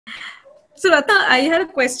So, Ratha, I had a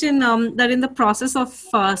question that in the process of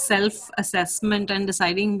self-assessment and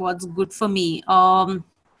deciding what's good for me, I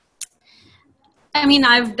mean,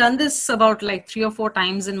 I've done this about like 3 or 4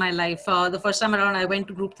 times in my life. The first time around, I went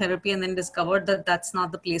to group therapy and then discovered that that's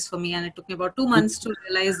not the place for me. And it took me about 2 months to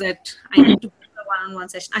realize that I need to go to a one-on-one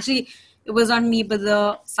session. Actually, it was not me, but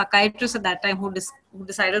the psychiatrist at that time who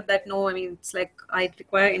decided that no, I mean, it's like I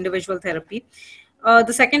require individual therapy.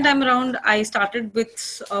 The second time around, I started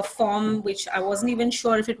with a form which I wasn't even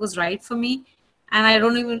sure if it was right for me, and I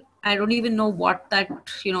don't even know what that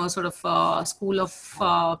sort of school of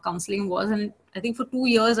counseling was. And I think for 2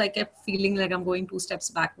 years I kept feeling like I'm going 2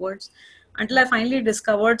 steps backwards until I finally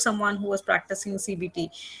discovered someone who was practicing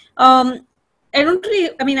CBT. I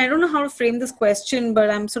don't know how to frame this question,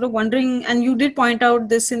 but I'm sort of wondering, and you did point out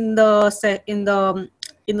this in the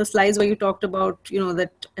slides where you talked about,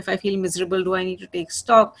 that if I feel miserable, do I need to take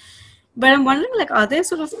stock? But I'm wondering, like, are there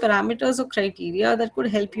sort of parameters or criteria that could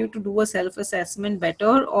help you to do a self-assessment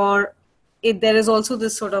better, or if there is also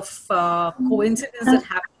this sort of coincidence that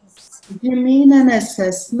happens? Do you mean an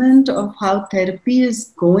assessment of how therapy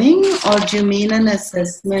is going, or do you mean an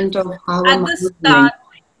assessment of how At am the I doing? start,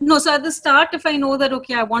 no, so at the start, if I know that,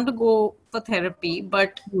 okay, I want to go for therapy,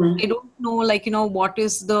 but I don't know, like, what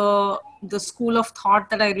is the school of thought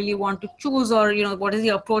that I really want to choose, or, what is the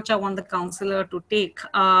approach I want the counselor to take.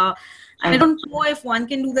 I don't know if one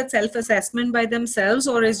can do that self-assessment by themselves,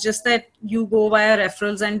 or it's just that you go via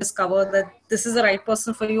referrals and discover that this is the right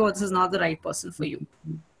person for you or this is not the right person for you.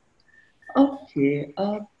 Okay.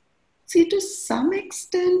 See, to some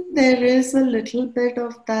extent, there is a little bit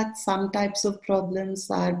of that. Some types of problems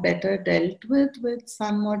are better dealt with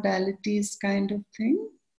some modalities, kind of thing.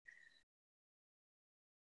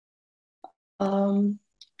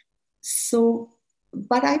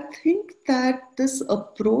 But I think that this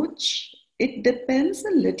approach, it depends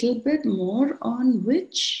a little bit more on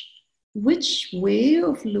which way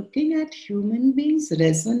of looking at human beings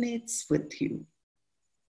resonates with you.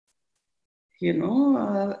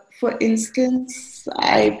 For instance,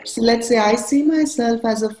 let's say I see myself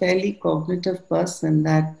as a fairly cognitive person,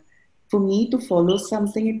 that for me to follow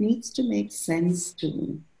something, it needs to make sense to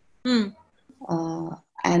me.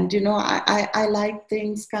 And I like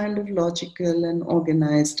things kind of logical and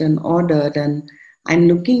organized and ordered, and I'm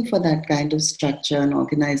looking for that kind of structure and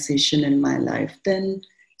organization in my life. Then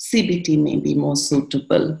CBT may be more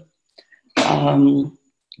suitable.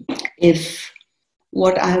 If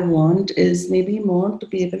what I want is maybe more to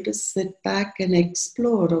be able to sit back and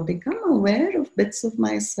explore or become aware of bits of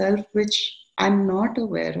myself which I'm not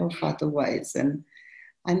aware of otherwise. And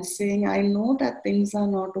I'm saying, I know that things are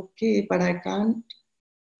not okay, but I can't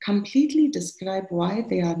completely describe why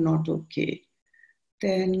they are not okay.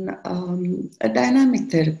 Then a dynamic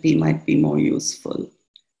therapy might be more useful.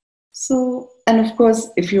 So, and of course,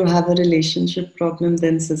 if you have a relationship problem,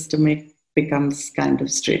 then systemic becomes kind of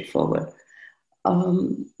straightforward.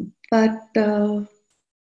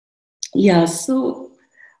 So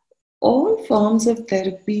all forms of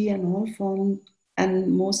therapy and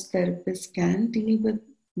most therapists can deal with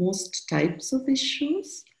most types of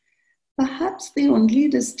issues. Perhaps the only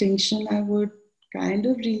distinction I would kind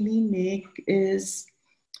of really make is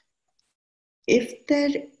if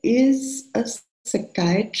there is a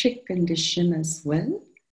psychiatric condition as well,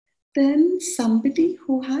 then somebody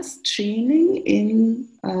who has training in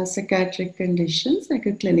psychiatric conditions, like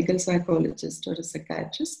a clinical psychologist or a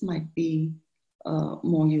psychiatrist, might be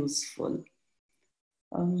more useful.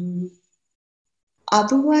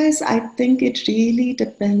 Otherwise, I think it really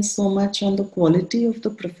depends so much on the quality of the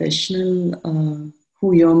professional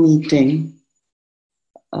who you're meeting,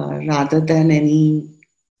 rather than any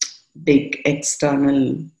big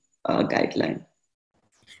external guideline.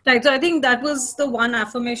 Right. So I think that was the one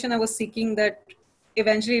affirmation I was seeking, that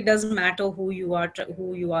eventually it doesn't matter who you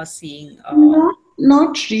are seeing.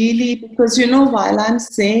 Not really, because while I'm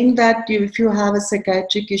saying that if you have a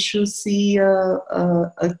psychiatric issue, see a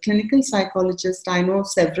clinical psychologist. I know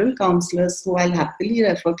several counselors who I'll happily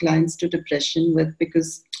refer clients to depression with,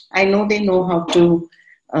 because I know they know how to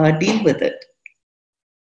deal with it.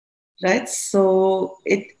 Right? So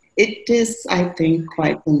it is, I think,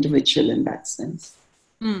 quite individual in that sense.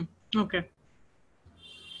 Okay.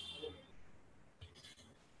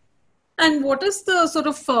 And what is the sort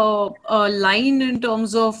of line in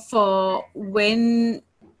terms of when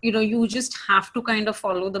you just have to kind of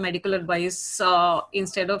follow the medical advice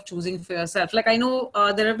instead of choosing for yourself? Like, I know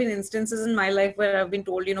there have been instances in my life where I've been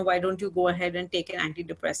told, why don't you go ahead and take an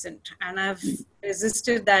antidepressant? And I've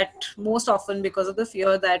resisted that most often because of the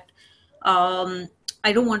fear that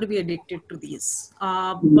I don't want to be addicted to these.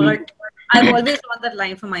 But I've always drawn that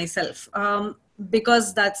line for myself,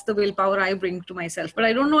 because that's the willpower I bring to myself. But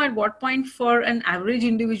I don't know at what point for an average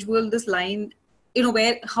individual this line,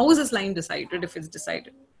 how is this line decided, if it's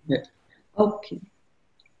decided? Good. Okay.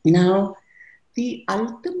 Now, the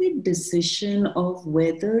ultimate decision of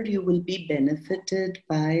whether you will be benefited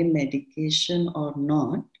by medication or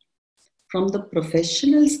not, from the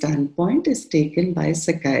professional standpoint, is taken by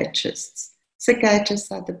psychiatrists.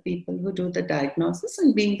 Psychiatrists are the people who do the diagnosis,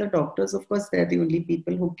 and being the doctors, of course, they're the only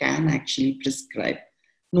people who can actually prescribe.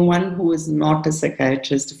 No one who is not a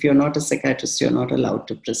psychiatrist, if you're not a psychiatrist, you're not allowed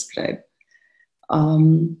to prescribe.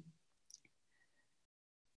 And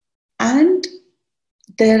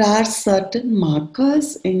there are certain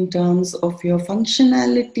markers in terms of your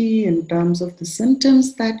functionality, in terms of the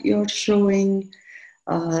symptoms that you're showing,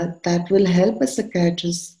 that will help a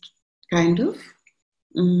psychiatrist kind of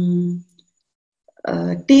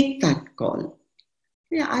take that call.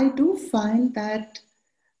 Yeah, I do find that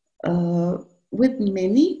with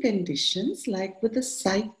many conditions, like with a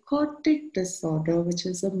psychotic disorder, which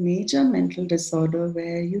is a major mental disorder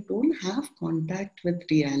where you don't have contact with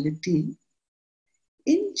reality,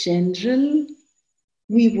 in general,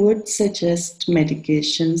 we would suggest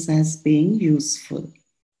medications as being useful.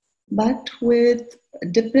 But with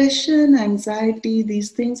depression, anxiety, these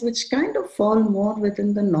things which kind of fall more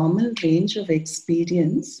within the normal range of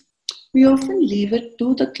experience, we often leave it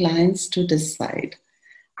to the clients to decide.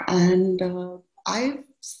 And I've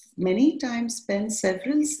many times spent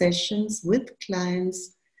several sessions with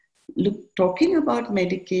clients talking about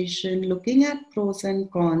medication, looking at pros and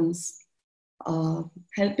cons,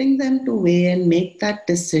 helping them to weigh and make that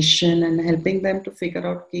decision, and helping them to figure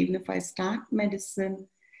out, even if I start medicine,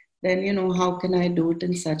 then, how can I do it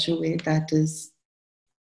in such a way that is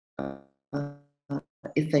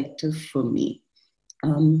effective for me?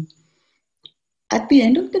 At the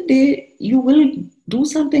end of the day, you will do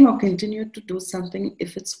something or continue to do something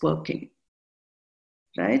if it's working,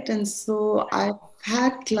 right? And so I've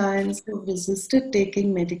had clients who resisted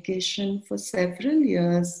taking medication for several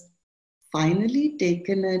years, finally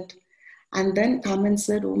taken it, and then come and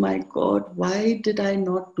said, oh my God, why did I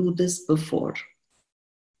not do this before?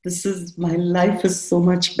 My life is so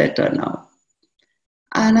much better now.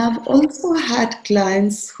 And I've also had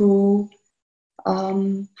clients who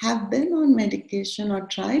have been on medication or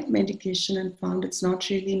tried medication and found it's not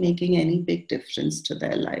really making any big difference to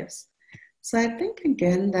their lives. So I think,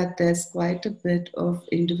 again, that there's quite a bit of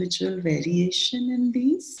individual variation in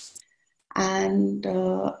these. And,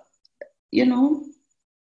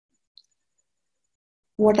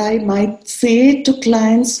 what I might say to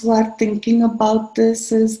clients who are thinking about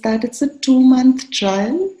this is that it's a 2-month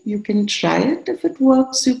trial. You can try it. If it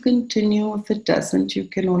works, you continue. If it doesn't, you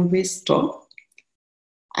can always stop.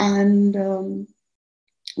 And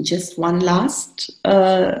just one last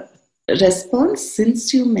response,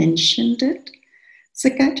 since you mentioned it,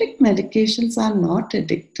 psychiatric medications are not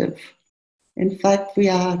addictive. In fact, we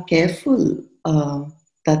are careful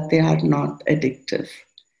that they are not addictive.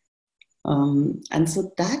 And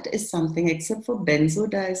so that is something, except for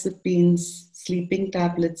benzodiazepines, sleeping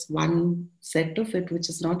tablets, one set of it, which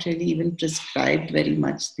is not really even prescribed very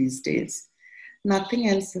much these days. Nothing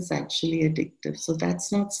else is actually addictive. So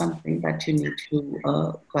that's not something that you need to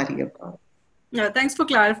worry about. Yeah, thanks for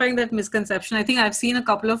clarifying that misconception. I think I've seen a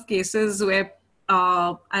couple of cases where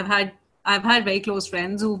I've had very close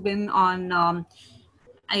friends who've been on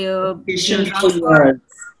drugs for,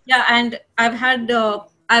 yeah, and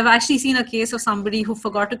I've actually seen a case of somebody who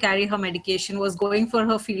forgot to carry her medication, was going for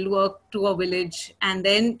her fieldwork to a village, and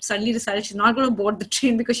then suddenly decided she's not going to board the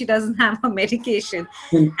train because she doesn't have her medication.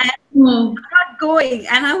 And I'm not going.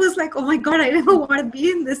 And I was like, oh my God, I never want to be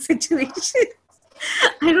in this situation.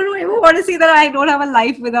 I don't ever want to see that I don't have a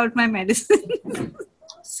life without my medicine.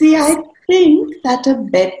 See, I think that a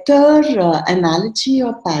better analogy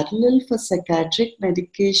or parallel for psychiatric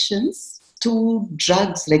medications to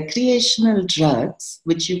drugs, recreational drugs,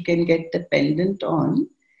 which you can get dependent on,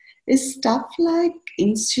 is stuff like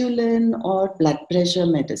insulin or blood pressure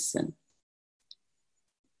medicine.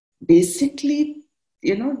 Basically,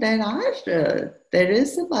 there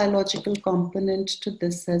is a biological component to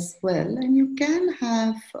this as well, and you can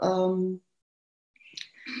have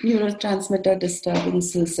neurotransmitter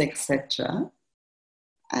disturbances, etc.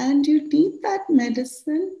 And you need that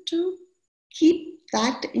medicine to keep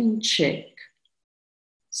that in check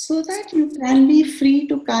so that you can be free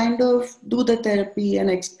to kind of do the therapy and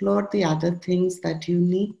explore the other things that you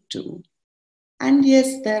need to. And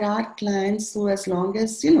yes, there are clients who, as long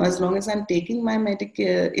as I'm taking my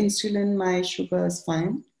insulin, my sugar is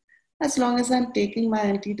fine. As long as I'm taking my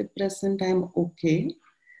antidepressant, I'm okay.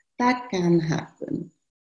 that can happen.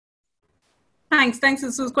 Thanks.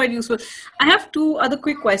 This was quite useful. I have two other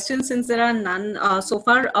quick questions since there are none so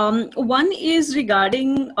far. One is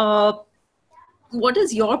regarding what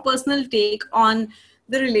is your personal take on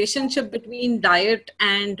the relationship between diet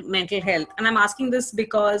and mental health? And I'm asking this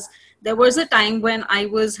because there was a time when I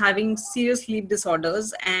was having serious sleep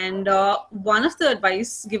disorders, and one of the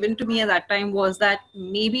advice given to me at that time was that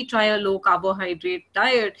maybe try a low carbohydrate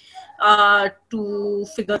diet to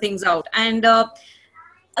figure things out. And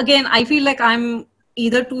again, I feel like I'm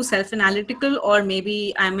either too self-analytical or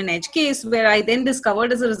maybe I'm an edge case, where I then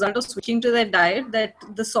discovered as a result of switching to that diet that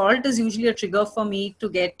the salt is usually a trigger for me to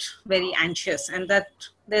get very anxious, and that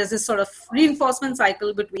there's this sort of reinforcement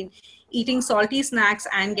cycle between eating salty snacks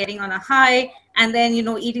and getting on a high, and then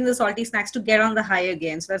eating the salty snacks to get on the high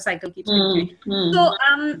again, so that cycle keeps continuing. So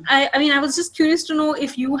I mean, I was just curious to know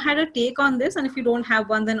if you had a take on this, and if you don't have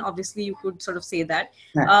one, then obviously you could sort of say that.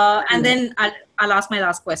 And then I'll ask my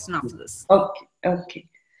last question after this. Okay.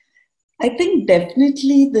 I think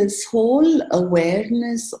definitely this whole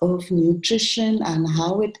awareness of nutrition and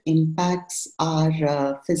how it impacts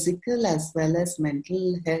our physical as well as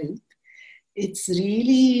mental health, it's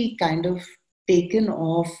really kind of taken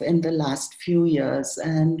off in the last few years.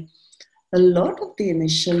 And a lot of the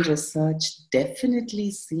initial research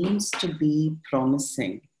definitely seems to be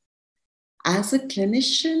promising. As a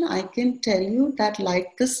clinician, I can tell you that,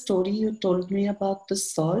 like the story you told me about the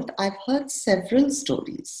salt, I've heard several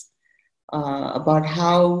stories about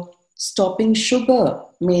how stopping sugar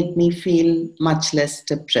made me feel much less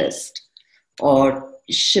depressed, or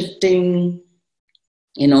shifting,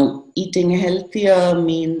 eating healthier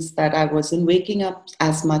means that I wasn't waking up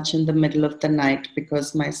as much in the middle of the night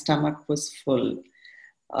because my stomach was full.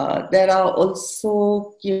 There are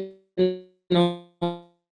also,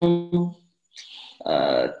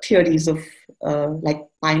 theories of like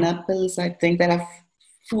pineapples. I think there are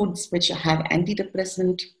foods which have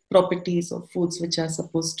antidepressant properties, or foods which are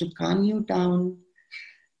supposed to calm you down.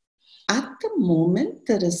 At the moment,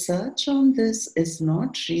 the research on this is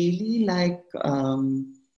not really like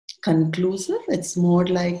conclusive. It's more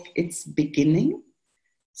like it's beginning.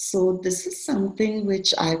 So this is something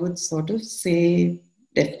which I would sort of say,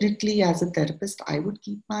 definitely as a therapist, I would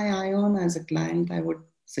keep my eye on. As a client, I would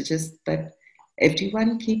suggest that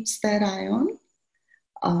everyone keeps their eye on.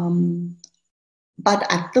 But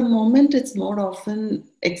at the moment, it's more often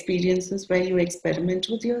experiences where you experiment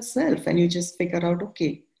with yourself and you just figure out,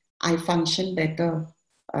 okay, I function better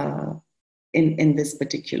in this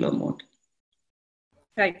particular mode.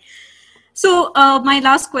 Right. So my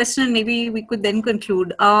last question, maybe we could then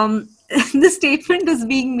conclude. The statement is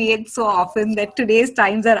being made so often that today's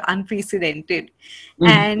times are unprecedented,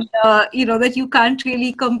 and that you can't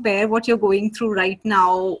really compare what you're going through right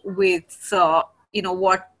now with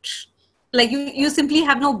what, like, you simply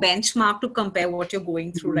have no benchmark to compare what you're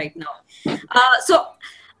going through right now. So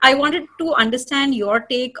I wanted to understand your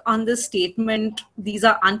take on this statement, these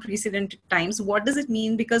are unprecedented times. What does it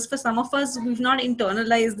mean? Because for some of us, we've not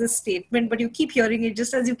internalized this statement, but you keep hearing it.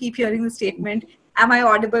 Just as you keep hearing the statement, am I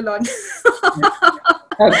audible on?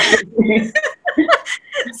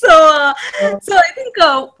 So I think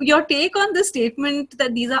your take on the statement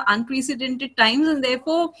that these are unprecedented times, and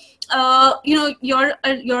therefore, your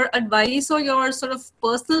advice or your sort of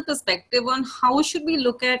personal perspective on how should we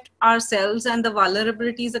look at ourselves and the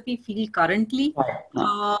vulnerabilities that we feel currently,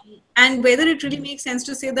 and whether it really makes sense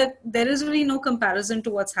to say that there is really no comparison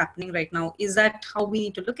to what's happening right now. Is that how we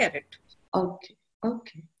need to look at it? Okay.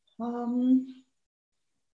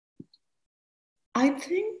 I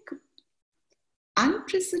think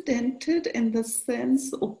unprecedented in the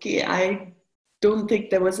sense, okay, I don't think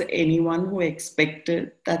there was anyone who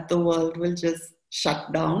expected that the world will just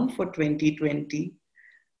shut down for 2020.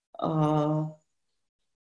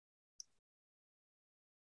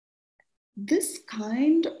 This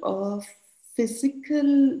kind of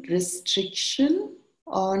physical restriction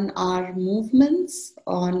on our movements,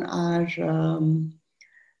 on our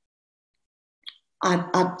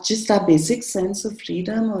just our basic sense of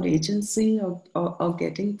freedom or agency or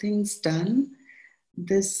getting things done.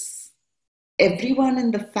 This, everyone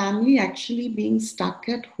in the family actually being stuck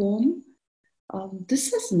at home,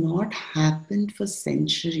 this has not happened for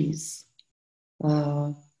centuries.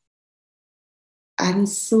 And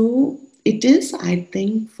so it is, I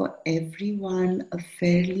think, for everyone a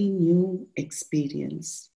fairly new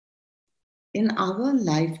experience. In our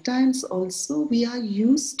lifetimes also, we are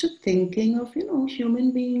used to thinking of,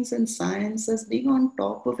 human beings and science as being on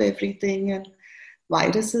top of everything, and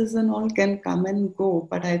viruses and all can come and go.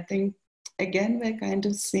 But I think, again, we're kind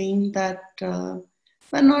of seeing that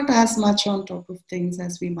but not as much on top of things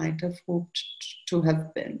as we might have hoped to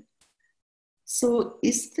have been. So,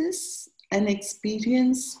 is this an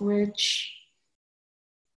experience which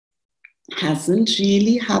hasn't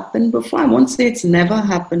really happened before? I won't say it's never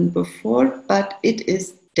happened before, but it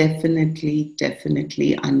is definitely,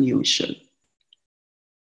 definitely unusual.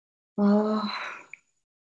 Uh,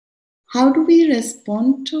 how do we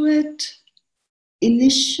respond to it?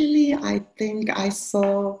 Initially, I think I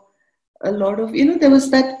saw a lot of, there was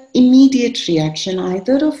that immediate reaction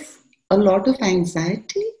either of a lot of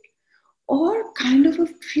anxiety or kind of a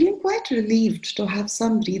feeling quite relieved to have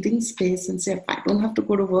some breathing space and say, I don't have to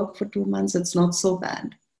go to work for 2 months, it's not so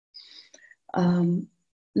bad.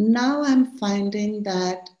 Now I'm finding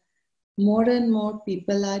that more and more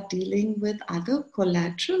people are dealing with other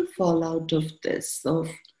collateral fallout of this, of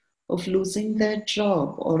losing their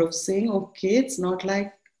job, or of saying, okay, it's not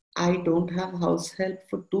like I don't have house help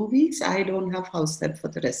for 2 weeks, I don't have house help for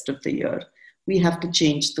the rest of the year. We have to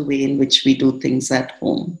change the way in which we do things at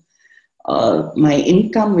home. My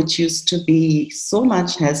income, which used to be so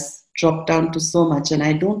much, has dropped down to so much, and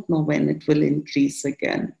I don't know when it will increase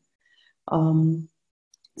again.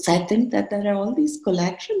 So I think that there are all these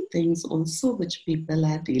collateral things also which people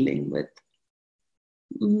are dealing with.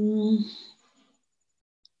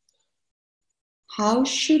 How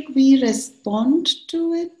should we respond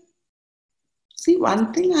to it? See,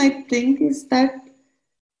 one thing I think is that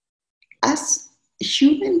as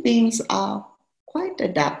human beings are quite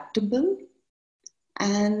adaptable,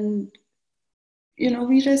 and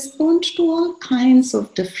we respond to all kinds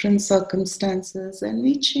of different circumstances, and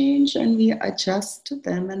we change and we adjust to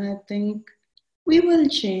them. And I think we will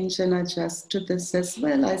change and adjust to this as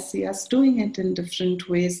well. I see us doing it in different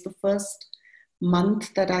ways. The first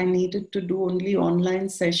month that I needed to do only online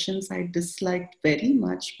sessions, I disliked very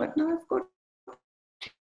much, but now I've got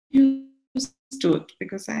used to it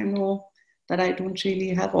because I know that I don't really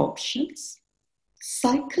have options.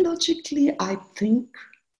 Psychologically, I think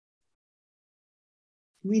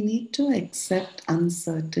we need to accept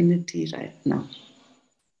uncertainty right now.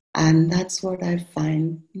 And that's what I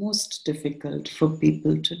find most difficult for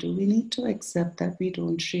people to do. We need to accept that we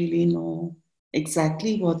don't really know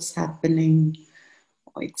exactly what's happening,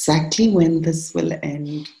 or exactly when this will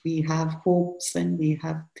end. We have hopes and we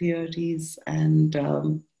have theories,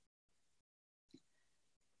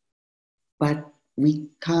 but we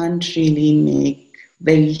can't really make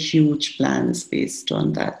very huge plans based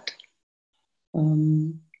on that.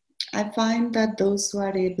 I find that those who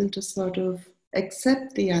are able to sort of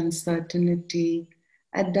accept the uncertainty,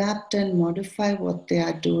 adapt and modify what they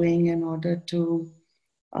are doing in order to,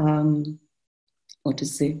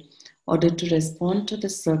 order to respond to the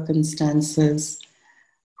circumstances,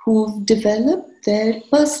 who've developed their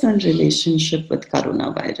personal relationship with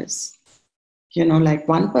coronavirus. Like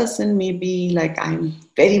one person may be like, I'm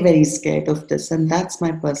very, very scared of this, and that's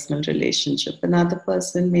my personal relationship. Another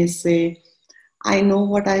person may say, I know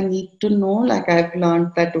what I need to know. Like I've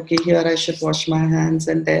learned that, okay, here I should wash my hands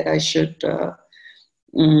and there I should wear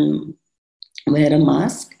a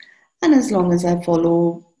mask. And as long as I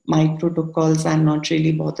follow my protocols, I'm not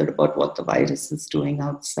really bothered about what the virus is doing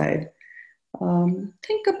outside.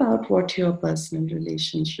 Think about what your personal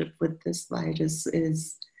relationship with this virus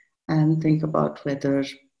is, and think about whether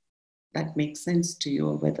that makes sense to you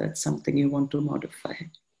or whether it's something you want to modify.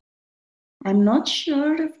 I'm not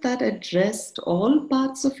sure if that addressed all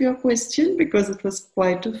parts of your question because it was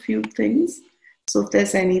quite a few things. So if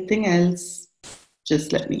there's anything else,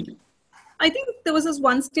 just let me know. I think there was this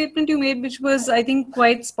one statement you made, which was, I think,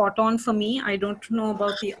 quite spot on for me. I don't know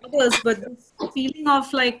about the others, but this feeling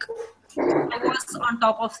of like I was on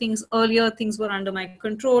top of things earlier, things were under my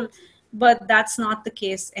control, but that's not the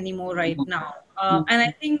case anymore right now. And I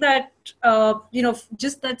think that,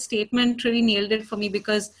 just that statement really nailed it for me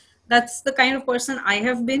because that's the kind of person I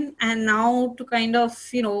have been. And now to kind of,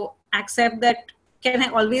 accept that, can I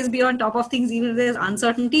always be on top of things even if there's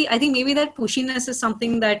uncertainty? I think maybe that pushiness is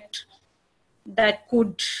something that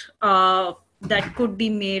could be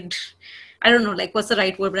made. I don't know, like what's the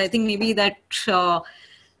right word, but I think maybe that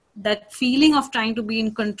feeling of trying to be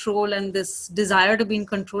in control and this desire to be in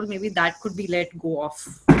control, maybe that could be let go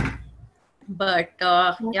of. But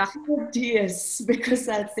yeah. Yes, because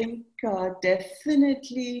I think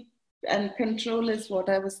definitely, and control is what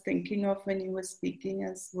I was thinking of when you were speaking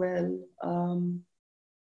as well.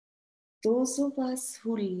 Those of us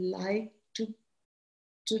who like to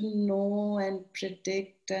know and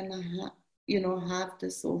predict and have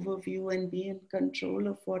this overview and be in control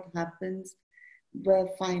of what happens, we're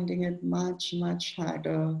finding it much, much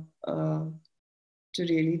harder to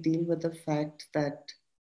really deal with the fact that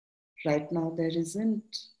right now there's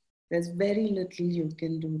very little you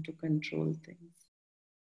can do to control things.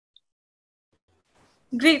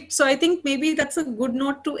 Great. So I think maybe that's a good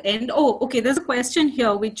note to end. Oh, okay. There's a question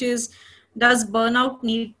here, which is, does burnout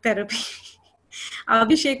need therapy?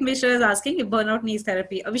 Abhishek Mishra is asking if burnout needs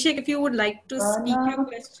therapy. Abhishek, if you would like to speak your Burnout.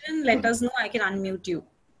 question, let us know. I can unmute you.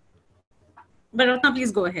 But Ratna,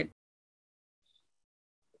 please go ahead.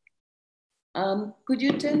 Could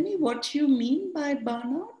you tell me what you mean by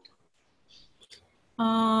burnout?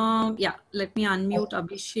 Yeah, let me unmute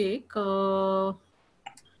Abhishek.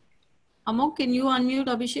 Amok, can you unmute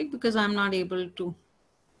Abhishek? Because I'm not able to.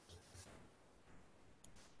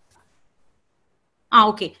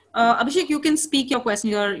 Okay. Abhishek, you can speak your question.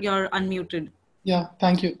 You're unmuted. Yeah,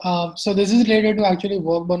 thank you. So this is related to actually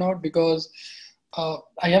work burnout because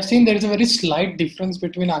I have seen there is a very slight difference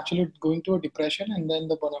between actually going to a depression and then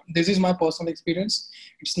the burnout. This is my personal experience.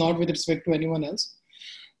 It's not with respect to anyone else.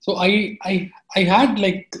 So I had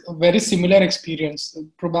like a very similar experience.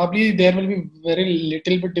 Probably there will be very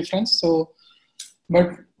little bit difference. So,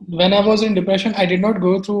 but when I was in depression, I did not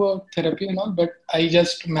go through a therapy and all, but I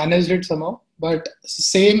just managed it somehow. But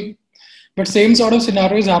same sort of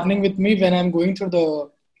scenario is happening with me when I'm going through the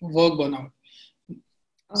work burnout. Okay.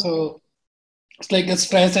 So it's like a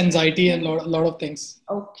stress, anxiety, and lot of things.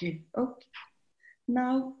 Okay.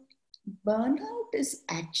 Now, burnout is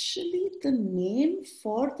actually the name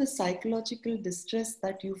for the psychological distress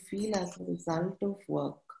that you feel as a result of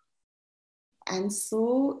work. And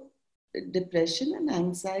so, depression and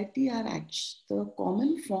anxiety are actually the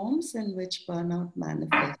common forms in which burnout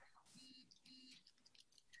manifests.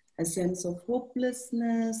 A sense of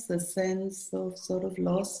hopelessness, a sense of sort of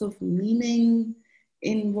loss of meaning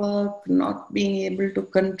in work, not being able to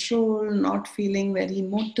control, not feeling very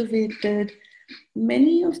motivated.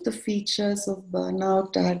 Many of the features of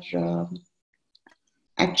burnout are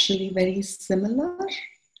actually very similar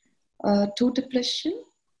to depression.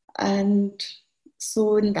 And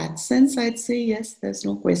so, in that sense, I'd say yes, there's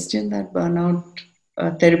no question that burnout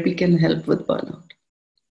therapy can help with burnout.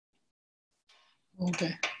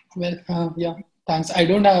 Okay. Well, yeah. Thanks. I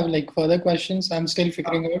don't have like further questions. I'm still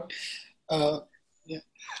figuring out. Yeah.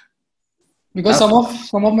 Because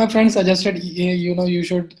some of my friends suggested you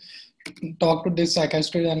should talk to this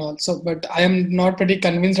psychiatrist and also, but I am not pretty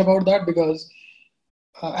convinced about that because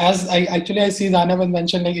as I see Zana was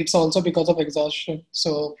mentioned, like it's also because of exhaustion.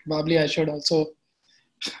 So probably I should also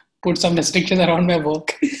put some restrictions around my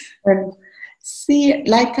work. And see,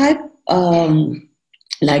 like I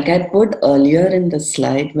put earlier in the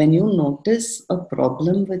slide, when you notice a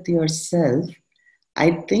problem with yourself,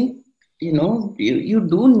 I think you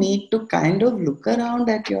do need to kind of look around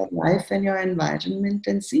at your life and your environment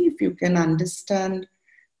and see if you can understand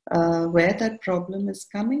where that problem is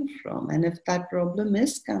coming from. And if that problem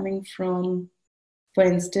is coming from, for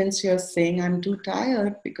instance, you're saying, I'm too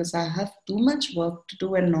tired because I have too much work to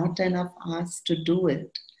do and not enough hours to do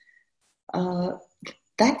it.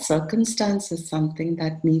 That circumstance is something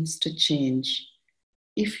that needs to change.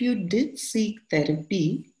 If you did seek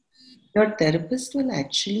therapy, your therapist will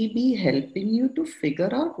actually be helping you to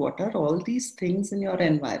figure out what are all these things in your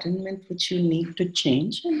environment which you need to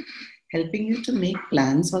change and helping you to make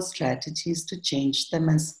plans or strategies to change them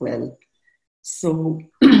as well. So,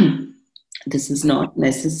 this is not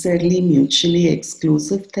necessarily mutually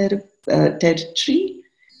exclusive territory.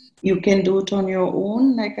 You can do it on your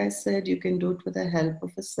own. Like I said, you can do it with the help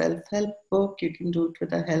of a self-help book. You can do it with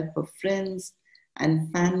the help of friends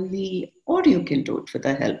and family, or you can do it with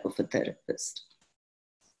the help of a therapist.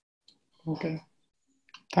 Okay.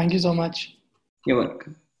 Thank you so much. You're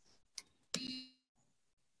welcome.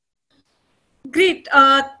 Great.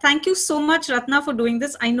 Thank you so much, Ratna, for doing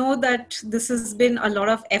this. I know that this has been a lot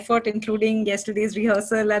of effort, including yesterday's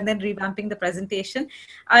rehearsal and then revamping the presentation.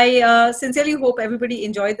 I sincerely hope everybody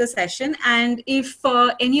enjoyed the session. And if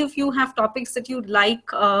any of you have topics that you'd like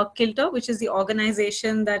Kilter, which is the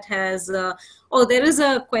organization that has... there is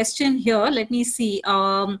a question here. Let me see.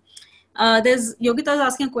 There's Yogita is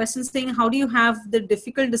asking a question saying, how do you have the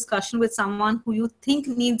difficult discussion with someone who you think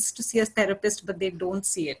needs to see a therapist, but they don't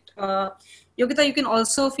see it? Yogita, you can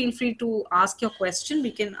also feel free to ask your question.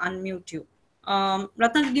 We can unmute you.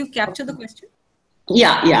 Ratna, did you capture the question?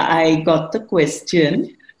 Yeah, I got the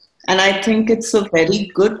question. And I think it's a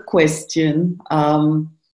very good question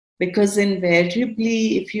because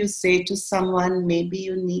invariably, if you say to someone, maybe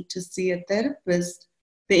you need to see a therapist,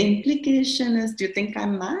 the implication is, do you think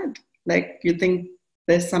I'm mad? Like, you think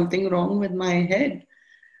there's something wrong with my head?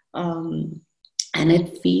 And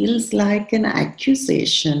it feels like an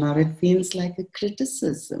accusation or it feels like a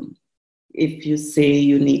criticism. if you say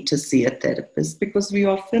you need to see a therapist, because we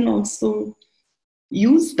often also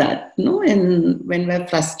use that, no? And when we're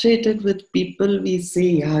frustrated with people, we say,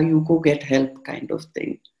 yeah, you go get help, kind of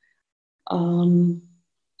thing. Um,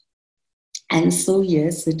 and so,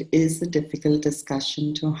 yes, it is a difficult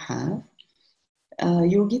discussion to have,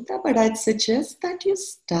 Yogita, but I'd suggest that you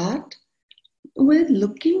start with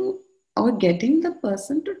looking or getting the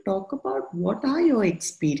person to talk about what are your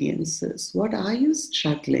experiences, what are you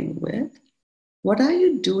struggling with, what are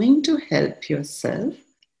you doing to help yourself,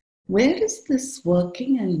 where is this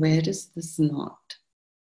working and where is this not?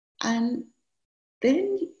 And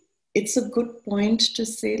then it's a good point to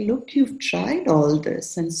say, look, you've tried all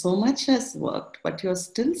this and so much has worked, but you're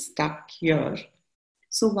still stuck here.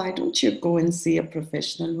 So why don't you go and see a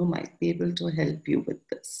professional who might be able to help you with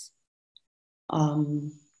this?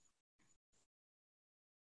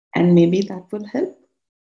 And maybe that will help.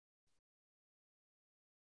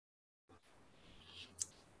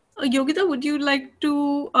 Yogita, would you like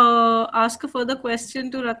to ask a further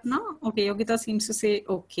question to Rathna? Okay, Yogita seems to say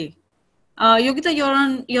okay. Yogita,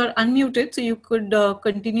 you're unmuted, so you could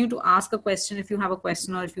continue to ask a question if you have a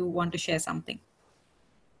question or if you want to share something.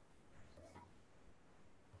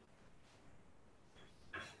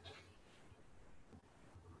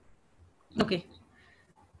 Okay.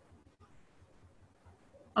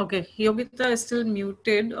 Okay, Yogita is still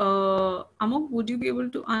muted. Amok, would you be able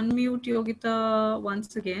to unmute Yogita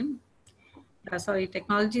once again? Sorry,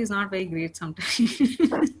 technology is not very great sometimes.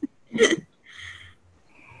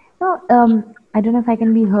 So, I don't know if I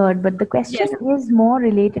can be heard, but the question is more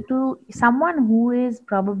related to someone who is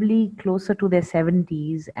probably closer to their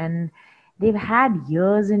 70s and they've had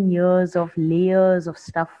years and years of layers of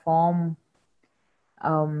stuff form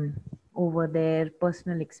over their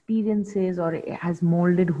personal experiences, or it has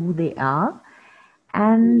molded who they are.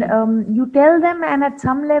 And you tell them, and at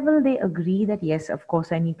some level they agree that yes, of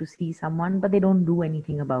course I need to see someone, but they don't do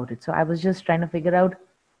anything about it. So I was just trying to figure out,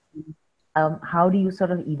 how do you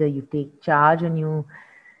sort of, either you take charge and you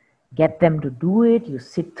get them to do it, you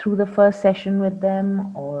sit through the first session with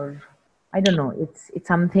them, or I don't know, it's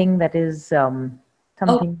something that is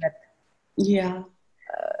something that Yeah.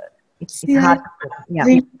 it's hard to put. Yeah.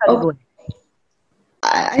 Think, Sorry, go ahead.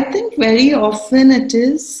 I think very often it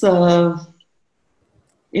is,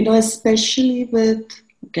 especially with,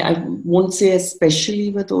 okay, I won't say especially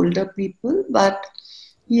with older people, but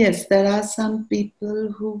yes, there are some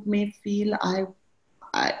people who may feel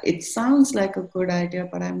it sounds like a good idea,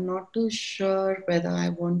 but I'm not too sure whether I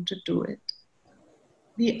want to do it.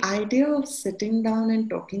 The idea of sitting down and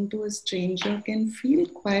talking to a stranger can feel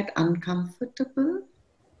quite uncomfortable,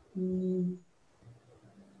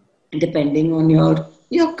 depending on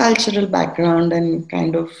your cultural background and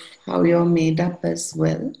kind of how you're made up as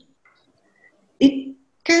well. It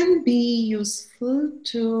can be useful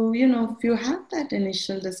to, if you have that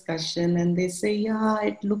initial discussion and they say, yeah,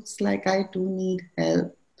 it looks like I do need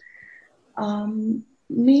help.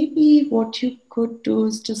 Maybe what you could do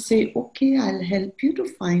is to say, okay, I'll help you to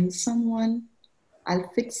find someone. I'll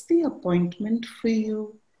fix the appointment for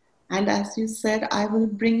you. And as you said, I'll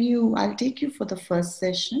take you for the first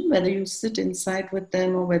session, whether you sit inside with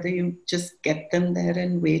them or whether you just get them there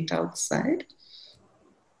and wait outside.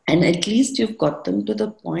 And at least you've got them to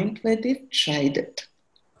the point where they've tried it.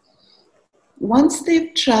 Once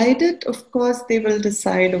they've tried it, of course, they will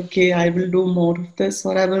decide, okay, I will do more of this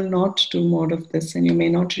or I will not do more of this. And you may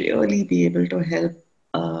not really be able to help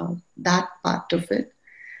that part of it.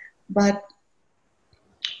 But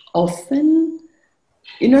often,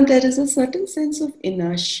 there is a certain sense of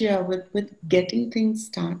inertia with getting things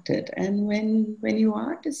started. And when you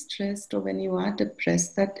are distressed or when you are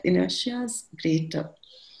depressed, that inertia is greater.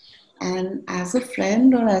 And as a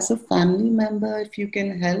friend or as a family member, if you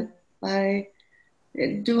can help by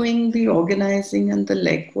doing the organizing and the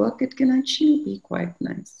legwork, it can actually be quite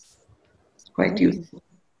nice. It's quite useful.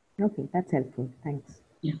 Okay, that's helpful. Thanks.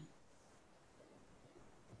 Yeah.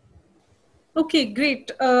 Okay,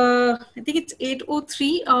 great. I think it's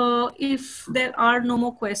 8:03. If there are no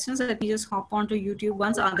more questions, let me just hop onto YouTube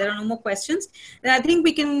once. There are no more questions, then I think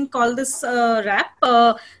we can call this wrap.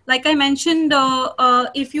 Like I mentioned,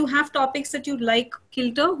 if you have topics that you'd like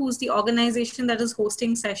Kilter, who's the organization that is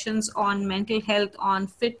hosting sessions on mental health, on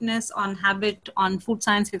fitness, on habit, on food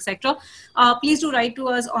science, etc., please do write to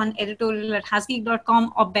us on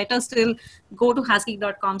editorial@hasgeek.com, or better still, go to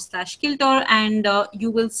hasgeek.com/Kilter, and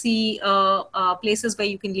you will see places where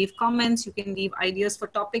you can leave comments, you can leave ideas for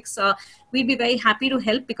topics. We'd be very happy to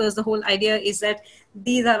help, because the whole idea is that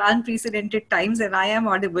these are unprecedented times and I am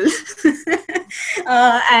audible.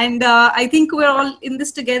 And I think we're all in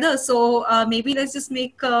this together. So maybe let's just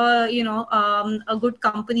make a good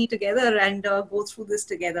company together and go through this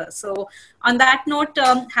together. So on that note,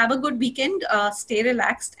 have a good weekend. Stay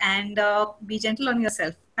relaxed and be gentle on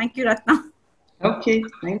yourself. Thank you, Ratna. Okay,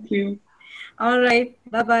 thank you. All right.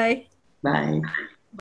 Bye-bye. Bye.